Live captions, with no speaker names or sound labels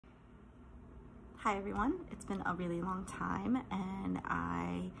Hi everyone, it's been a really long time and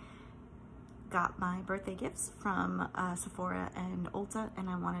I got my birthday gifts from Sephora and Ulta and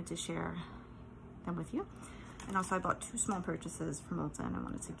I wanted to share them with you. And also I bought two small purchases from Ulta and I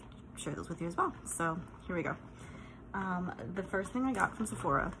wanted to share those with you as well. So here we go. The first thing I got from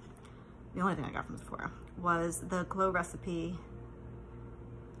Sephora, the only thing I got from Sephora, was the Glow Recipe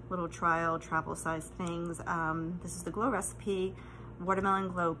little trial travel size things. This is the Glow Recipe Watermelon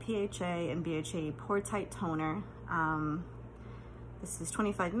Glow PHA and BHA Pore Tight Toner. This is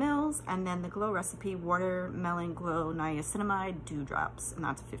 25 mils, and then the Glow Recipe Watermelon Glow Niacinamide Dewdrops, and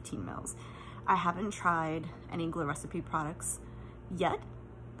that's 15 mils. I haven't tried any Glow Recipe products yet,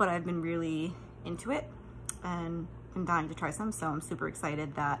 but I've been really into it and I'm dying to try some, so I'm super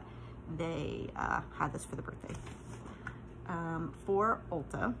excited that they had this for the birthday. For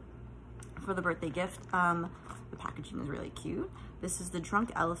Ulta, for the birthday gift, the packaging is really cute. This is the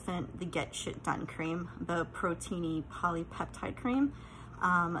Drunk Elephant, the Get Shit Done cream, the proteiny polypeptide cream.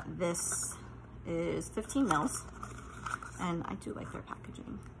 This is 15 mils, and I do like their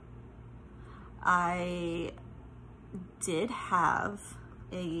packaging. I did have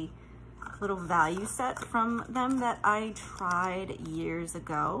a little value set from them that I tried years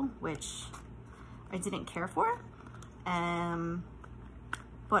ago, which I didn't care for,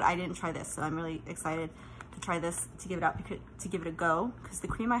 but I didn't try this, so I'm really excited to try this, to give it a go, because the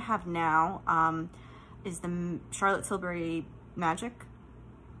cream I have now is the Charlotte Tilbury Magic,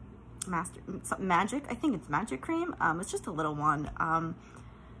 I think it's Magic cream. It's just a little one.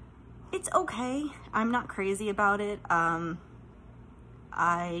 It's okay. I'm not crazy about it. I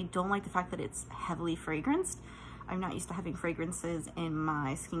don't like the fact that it's heavily fragranced. I'm not used to having fragrances in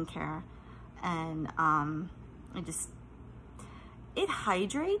my skincare, and it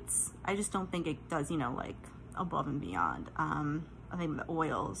hydrates. I just don't think it does, you know, like above and beyond. I think the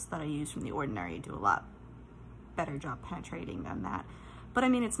oils that I use from The Ordinary do a lot better job penetrating than that. But I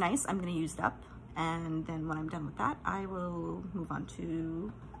mean, it's nice. I'm gonna use it up, and then when I'm done with that, I will move on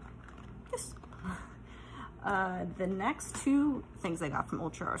to this. The next two things I got from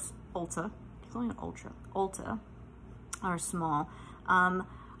Ulta, are small.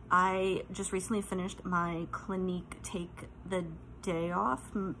 I just recently finished my Clinique Take the Day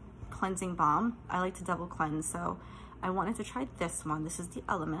Off cleansing balm. I like to double cleanse, so I wanted to try this one. This is the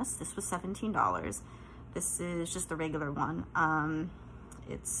Elemis. This was $17. This is just the regular one.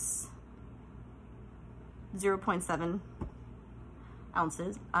 It's 0.7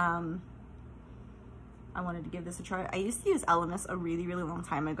 ounces. I wanted to give this a try. I used to use Elemis a really long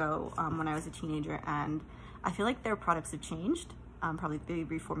time ago when I was a teenager, and I feel like their products have changed. Probably they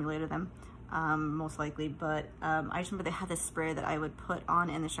reformulated them, most likely, but I just remember they had this spray that I would put on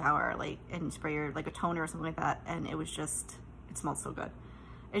in the shower, like, and spray your, like a toner or something like that, and it was just, it smelled so good.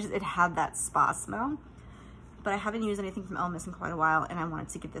 It had that spa smell. But I haven't used anything from Elemis in quite a while, and I wanted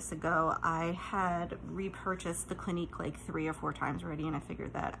to give this a go. I had repurchased the Clinique like 3 or 4 times already, and I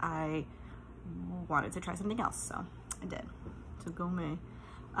figured that I wanted to try something else, so I did. So go me.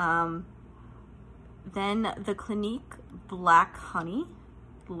 Then the Clinique Black Honey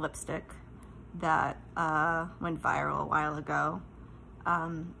lipstick that went viral a while ago.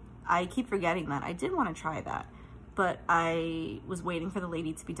 I keep forgetting that. I did want to try that, but I was waiting for the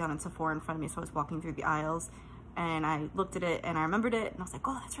lady to be done at Sephora in front of me, so I was walking through the aisles, and I looked at it, and I remembered it, and I was like,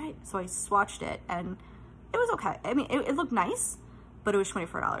 oh, that's right. So I swatched it, and it was okay. I mean, it looked nice, but it was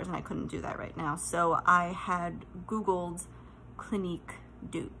 $24, and I couldn't do that right now. So I had Googled Clinique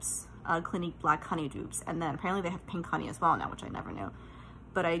dupes, Clinique Black Honey dupes, and then apparently they have pink honey as well now, which I never knew.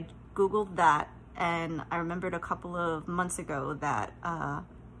 But I Googled that, and I remembered a couple of months ago that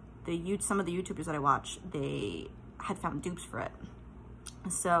some of the YouTubers that I watch, they had found dupes for it.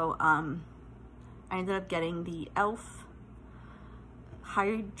 So I ended up getting the e.l.f.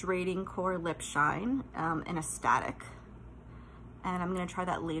 Hydrating Core Lip Shine in a static. And I'm gonna try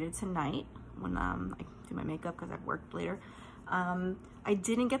that later tonight when I do my makeup, because I've worked later. I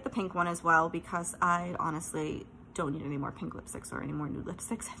didn't get the pink one as well because I honestly don't need any more pink lipsticks or any more nude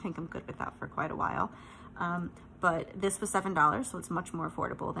lipsticks. I think I'm good with that for quite a while. But this was $7, so it's much more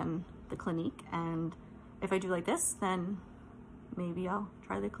affordable than the Clinique. And if I do like this, then maybe I'll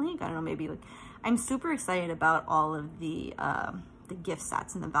try the Clinique. I don't know, maybe like, I'm super excited about all of the gift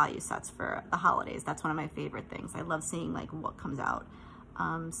sets and the value sets for the holidays. That's one of my favorite things. I love seeing like what comes out.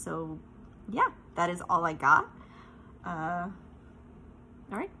 So yeah, that is all I got. All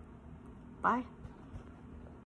right, bye.